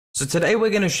So today we're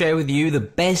going to share with you the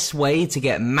best way to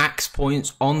get max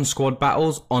points on squad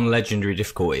battles on legendary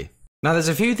difficulty. Now there's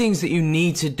a few things that you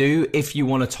need to do if you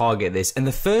want to target this, and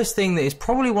the first thing that is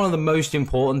probably one of the most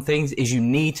important things is you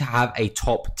need to have a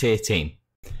top tier team.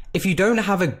 If you don't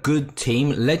have a good team,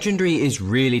 Legendary is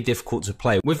really difficult to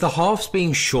play. With the halves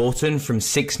being shortened from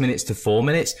 6 minutes to 4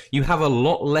 minutes, you have a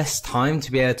lot less time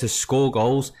to be able to score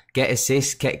goals, get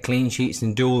assists, get clean sheets,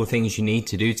 and do all the things you need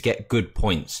to do to get good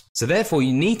points. So therefore,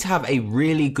 you need to have a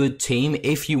really good team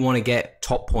if you want to get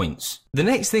top points. The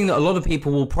next thing that a lot of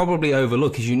people will probably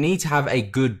overlook is you need to have a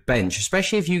good bench,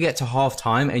 especially if you get to half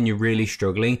time and you're really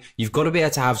struggling. You've got to be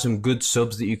able to have some good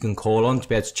subs that you can call on to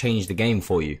be able to change the game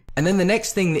for you. And then the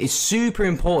next thing that is super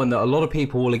important that a lot of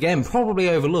people will again probably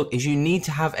overlook is you need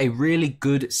to have a really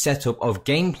good setup of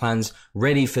game plans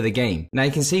ready for the game. Now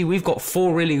you can see we've got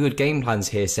 4 really good game plans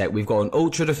here set. We've got an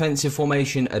ultra defensive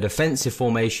formation, a defensive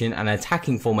formation, and an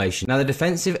attacking formation. Now the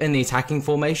defensive and the attacking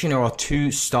formation are our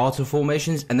 2 starter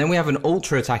formations, and then we have an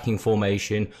ultra attacking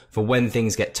formation for when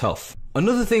things get tough.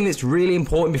 Another thing that's really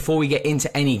important before we get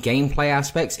into any gameplay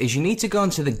aspects is you need to go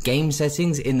into the game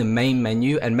settings in the main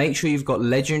menu and make sure you've got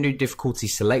legendary difficulty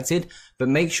selected, but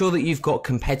make sure that you've got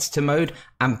competitor mode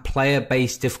and player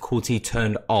based difficulty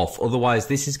turned off. Otherwise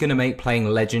this is going to make playing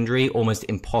legendary almost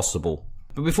impossible.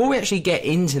 But before we actually get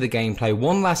into the gameplay,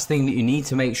 one last thing that you need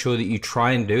to make sure that you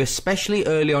try and do, especially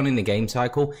early on in the game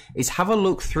cycle, is have a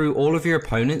look through all of your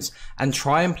opponents and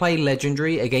try and play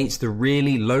legendary against the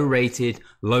really low rated,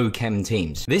 low chem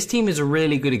teams. This team is a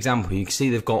really good example. You can see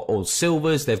they've got all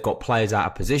silvers, they've got players out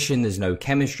of position, there's no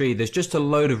chemistry, there's just a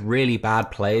load of really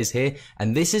bad players here,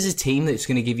 and this is a team that's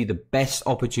going to give you the best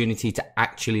opportunity to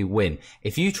actually win.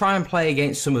 If you try and play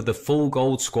against some of the full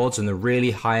gold squads and the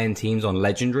really high end teams on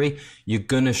legendary, you're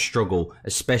gonna struggle,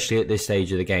 especially at this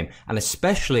stage of the game, and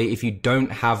especially if you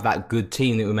don't have that good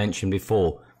team that we mentioned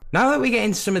before. Now that we get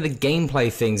into some of the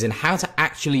gameplay things and how to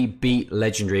actually beat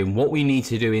legendary and what we need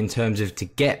to do in terms of to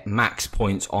get max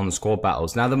points on squad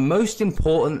battles. Now the most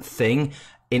important thing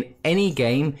in any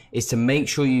game is to make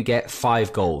sure you get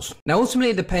 5 goals. Now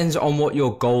ultimately it depends on what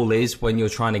your goal is when you're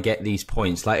trying to get these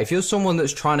points. Like if you're someone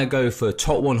that's trying to go for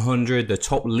top 100, the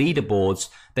top leaderboards,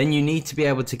 then you need to be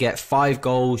able to get 5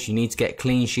 goals, you need to get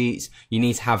clean sheets, you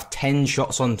need to have 10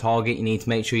 shots on target, you need to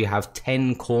make sure you have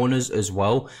 10 corners as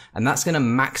well, and that's going to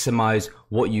maximize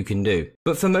what you can do.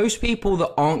 But for most people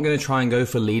that aren't going to try and go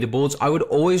for leaderboards, I would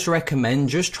always recommend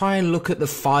just try and look at the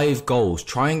 5 goals.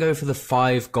 Try and go for the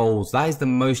 5 goals. That is the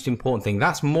most important thing.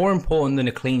 That's more important than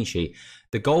a clean sheet.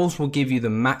 The goals will give you the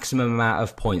maximum amount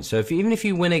of points. So even if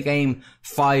you win a game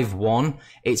 5-1,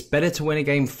 it's better to win a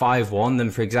game 5-1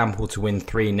 than, for example, to win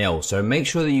 3-0. So make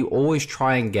sure that you always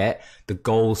try and get the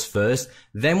goals first.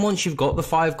 Then once you've got the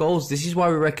 5 goals, this is why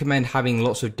we recommend having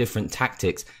lots of different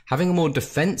tactics. Having a more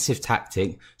defensive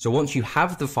tactic. So once you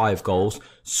have the 5 goals,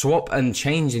 swap and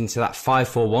change into that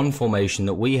 5-4-1 formation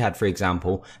that we had, for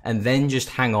example, and then just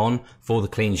hang on for the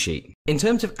clean sheet. In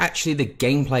terms of actually the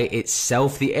gameplay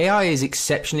itself, the AI is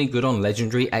exceptionally good on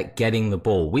legendary at getting the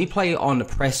ball. We play on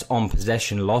press on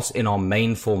possession loss in our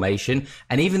main formation,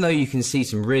 and even though you can see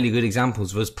some really good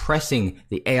examples of us pressing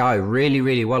the AI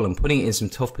really well and putting it in some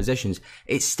tough positions,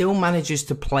 it still manages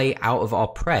to play out of our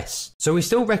press. So we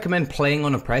still recommend playing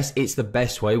on a press. It's the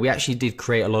best way. We actually did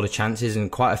create a lot of chances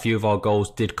and quite a few of our goals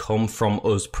did come from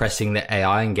us pressing the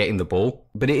AI and getting the ball.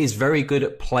 But it is very good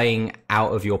at playing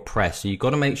out of your press. So you've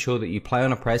got to make sure that you play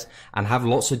on a press and have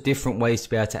lots of different ways to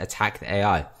be able to attack the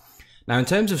AI. Now, in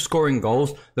terms of scoring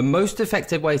goals, the most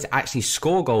effective way to actually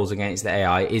score goals against the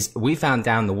AI is, we found,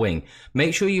 down the wing.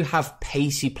 Make sure you have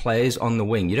pacey players on the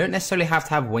wing. You don't necessarily have to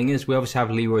have wingers. We obviously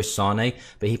have Leroy Sané,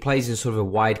 but he plays in sort of a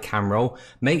wide cam role.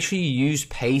 Make sure you use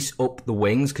pace up the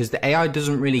wings because the AI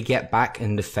doesn't really get back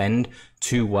and defend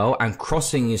too well, and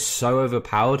crossing is so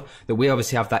overpowered that we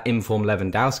obviously have that informed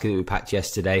Lewandowski that we packed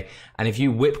yesterday, and if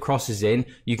you whip crosses in,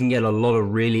 you can get a lot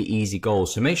of really easy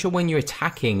goals. So make sure when you're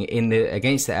attacking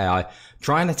against the AI,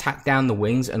 try and attack down the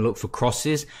wings and look for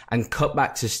crosses, and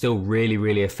cutbacks are still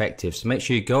really effective. So make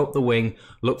sure you go up the wing,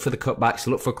 look for the cutbacks,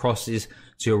 look for crosses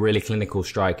to your really clinical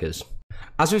strikers.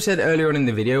 As we said earlier on in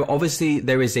the video, obviously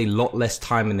there is a lot less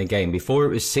time in the game. Before it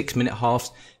was 6-minute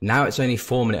halves, now it's only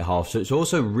 4-minute halves. So it's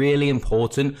also really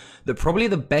important that probably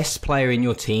the best player in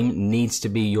your team needs to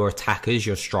be your attackers,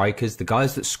 your strikers, the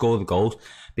guys that score the goals.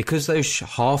 Because those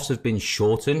halves have been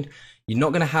shortened, you're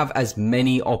not going to have as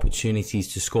many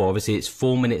opportunities to score. Obviously, it's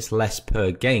 4 minutes less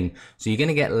per game, so you're going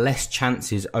to get less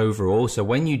chances overall. So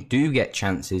when you do get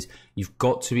chances, you've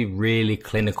got to be really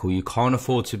clinical. You can't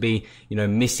afford to be,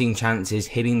 missing chances,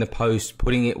 hitting the post,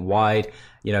 putting it wide.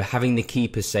 you know, having the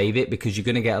keeper save it, because you're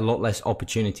going to get a lot less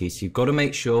opportunities. So you've got to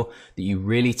make sure that you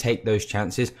really take those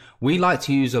chances. We like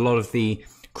to use a lot of the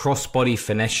cross-body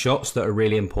finesse shots that are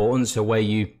really important. So where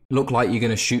you look like you're going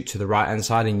to shoot to the right hand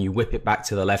side and you whip it back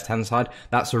to the left hand side,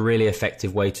 that's a really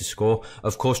effective way to score.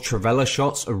 Of course, Trivela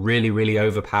shots are really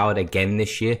overpowered again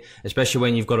this year, especially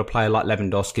when you've got a player like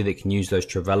Lewandowski that can use those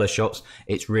Trivela shots.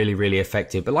 It's really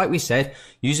effective. But like we said,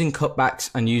 using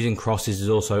cutbacks and using crosses is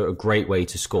also a great way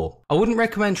to score. I wouldn't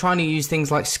recommend trying to use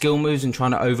things like skill moves and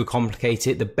trying to overcomplicate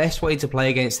it. The best way to play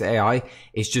against the AI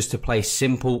is just to play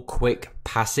simple, quick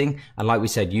passing, and like we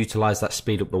said, utilize that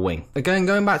speed up the wing. Again,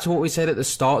 going back to what we said at the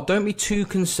start, don't be too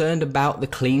concerned about the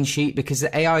clean sheet, because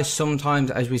the AI sometimes,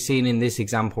 as we've seen in this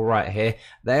example right here,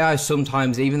 the AI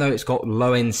sometimes, even though it's got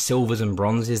low end silvers and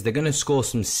bronzes, they're going to score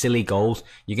some silly goals.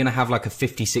 You're going to have like a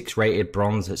 56 rated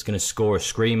bronze that's going to score a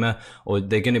screamer, or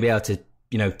they're going to be able to,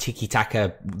 you know,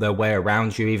 tiki-taka their way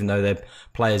around you. Even though they're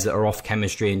players that are off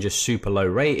chemistry and just super low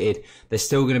rated, they're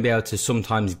still going to be able to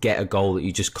sometimes get a goal that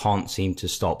you just can't seem to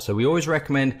stop. So we always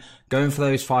recommend going for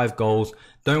those 5 goals.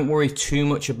 Don't worry too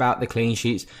much about the clean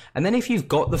sheets. And then if you've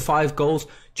got the 5 goals,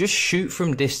 just shoot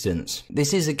from distance.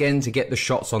 This is again to get the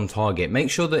shots on target.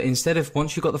 Make sure that instead of,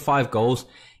 once you've got the 5 goals,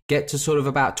 get to sort of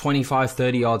about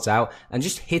 25-30 yards out and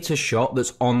just hit a shot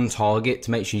that's on target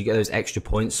to make sure you get those extra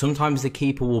points. Sometimes the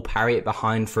keeper will parry it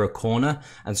behind for a corner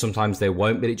and sometimes they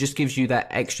won't, but it just gives you that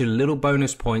extra little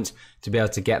bonus points to be able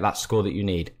to get that score that you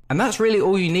need. And that's really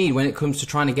all you need when it comes to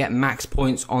trying to get max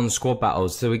points on squad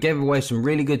battles. So we gave away some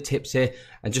really good tips here,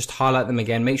 and just highlight them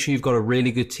again. Make sure you've got a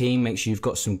really good team. Make sure you've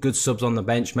got some good subs on the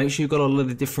bench. Make sure you've got a lot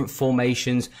of different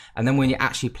formations. And then when you're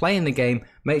actually playing the game,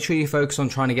 make sure you focus on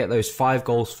trying to get those 5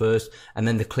 goals first, and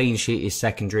then the clean sheet is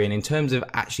secondary. And in terms of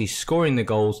actually scoring the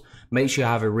goals, make sure you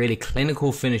have a really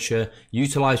clinical finisher,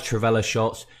 utilize Trivela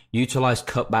shots, utilize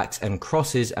cutbacks and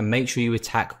crosses, and make sure you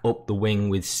attack up the wing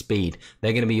with speed.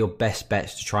 They're going to be your best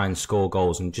bets to try and score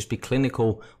goals, and just be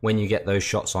clinical when you get those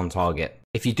shots on target.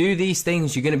 If you do these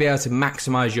things, you're going to be able to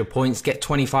maximize your points, get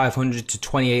 2,500 to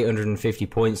 2,850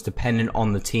 points depending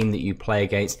on the team that you play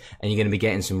against, and you're going to be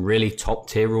getting some really top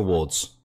tier rewards.